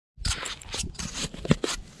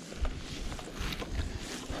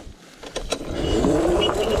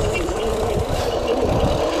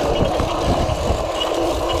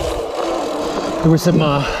There were some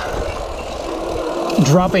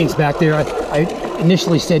droppings back there. I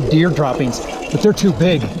initially said deer droppings, but they're too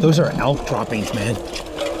big. Those are elk droppings, man.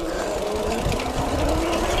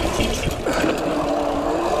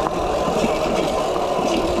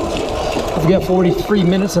 We've got 43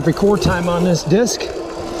 minutes of record time on this disc,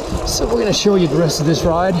 so we're going to show you the rest of this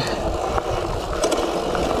ride.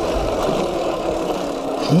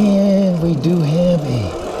 And we do have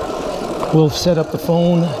we'll set up the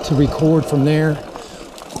phone to record from there.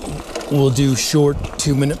 We'll do short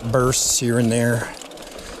 2-minute bursts here and there.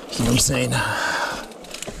 You know what I'm saying?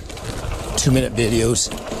 2-minute videos,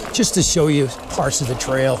 just to show you parts of the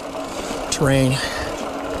trail, terrain.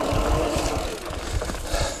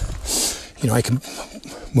 You know, I can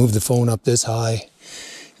move the phone up this high,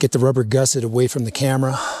 get the rubber gusset away from the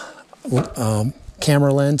camera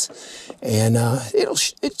lens, and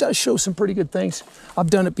it does show some pretty good things. I've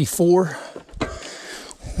done it before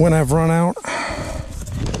when I've run out.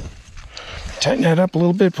 Tighten that up a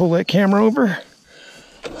little bit, pull that camera over.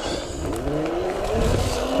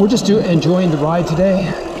 We're just enjoying the ride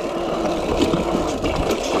today.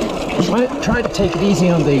 Trying to take it easy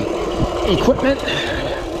on the equipment.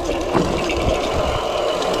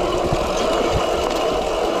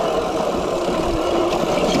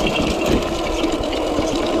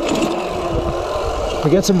 We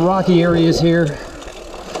got some rocky areas here.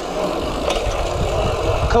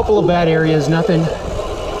 A couple of bad areas, nothing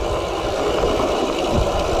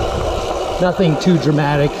too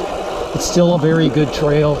dramatic. It's still a very good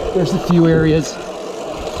trail. There's a few areas.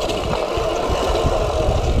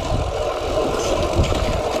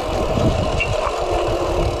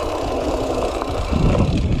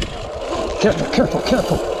 Careful, careful,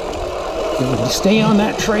 careful. You stay on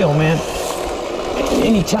that trail, man.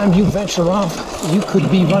 Anytime you venture off, you could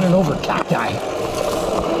be running over cacti.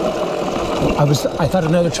 I thought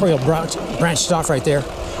another trail branched off right there.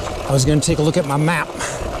 I was going to take a look at my map.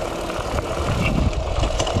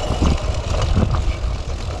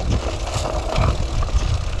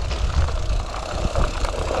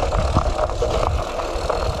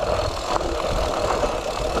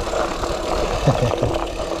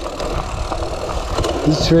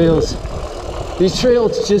 These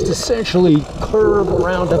trails just essentially curve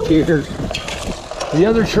around up here. The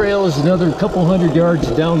other trail is another couple hundred yards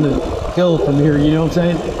down the hill from here, you know what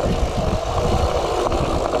I'm saying?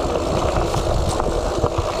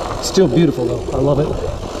 Still beautiful though, I love it.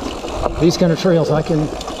 These kind of trails, I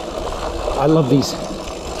love these.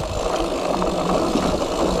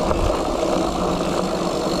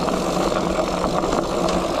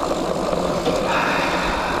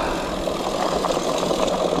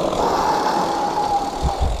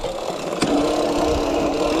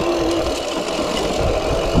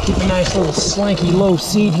 Keep a nice little slanky low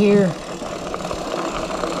seat here.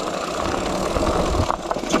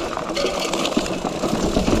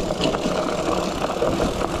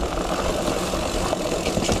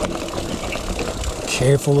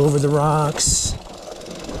 Careful over the rocks.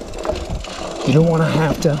 You don't want to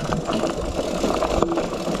have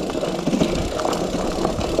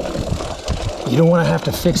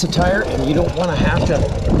to fix a tire, and you don't want to have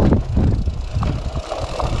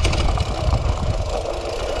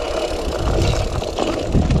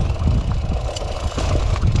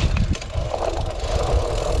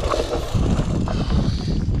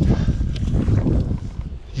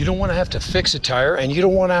to fix a tire, and you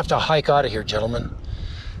don't want to have to hike out of here, gentlemen.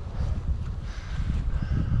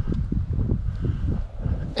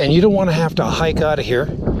 And you don't want to have to hike out of here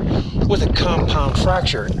with a compound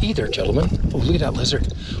fracture either, gentlemen. Oh, look at that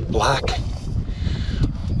lizard. Black.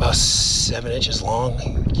 About 7 inches long.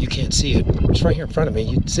 You can't see it. It's right here in front of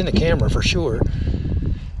me. It's in the camera for sure.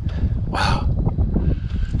 Wow.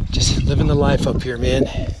 Just living the life up here, man.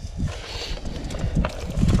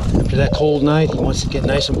 After that cold night, he wants to get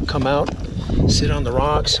nice and come out, sit on the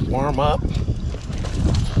rocks, warm up,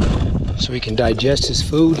 so he can digest his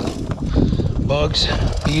food. Bugs,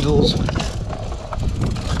 beetles,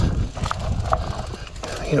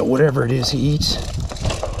 you know, whatever it is he eats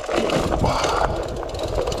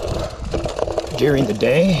during the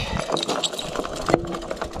day,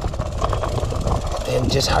 and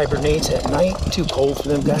just hibernates at night. Too cold for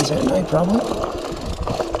them guys at night, probably,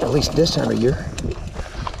 at least this time of year.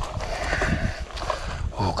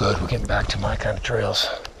 Oh good, we're getting back to my kind of trails,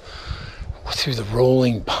 through the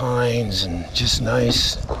rolling pines and just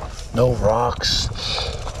nice. No rocks.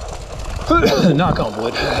 Knock on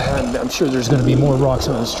wood. I'm sure there's going to be more rocks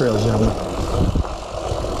on this trail, gentlemen.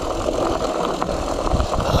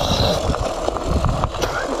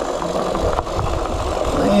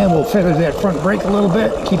 And we'll feather that front brake a little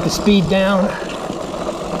bit, keep the speed down.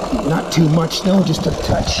 Not too much though, just a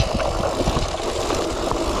touch.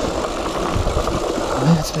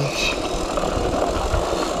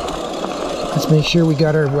 Let's make sure we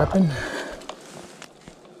got our weapon.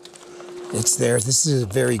 It's there. This is a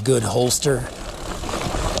very good holster.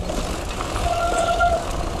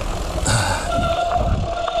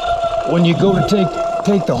 When you go to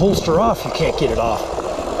take the holster off, you can't get it off.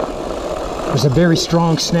 There's a very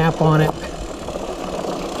strong snap on it.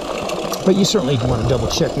 But you certainly want to double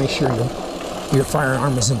check, make sure your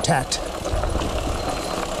firearm is intact.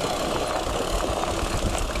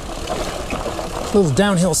 Little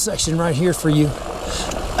downhill section right here for you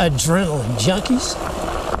adrenaline junkies.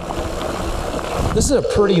 This is a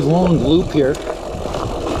pretty long loop here.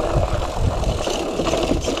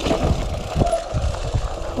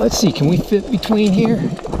 Let's see, can we fit between here?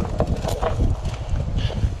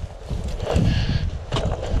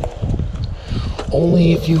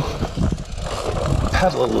 Only if you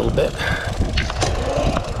pedal a little bit.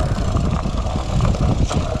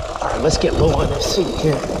 All right, let's get low on this seat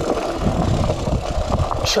here.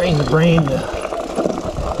 Train the brain to,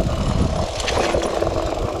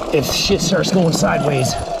 if shit starts going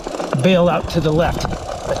sideways, bail out to the left,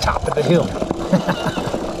 the top of the hill.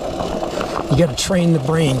 You gotta train the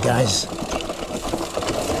brain, guys.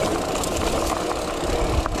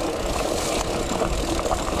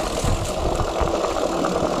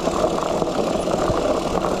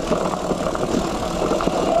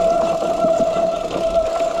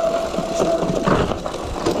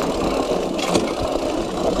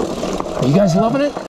 Are you guys loving it?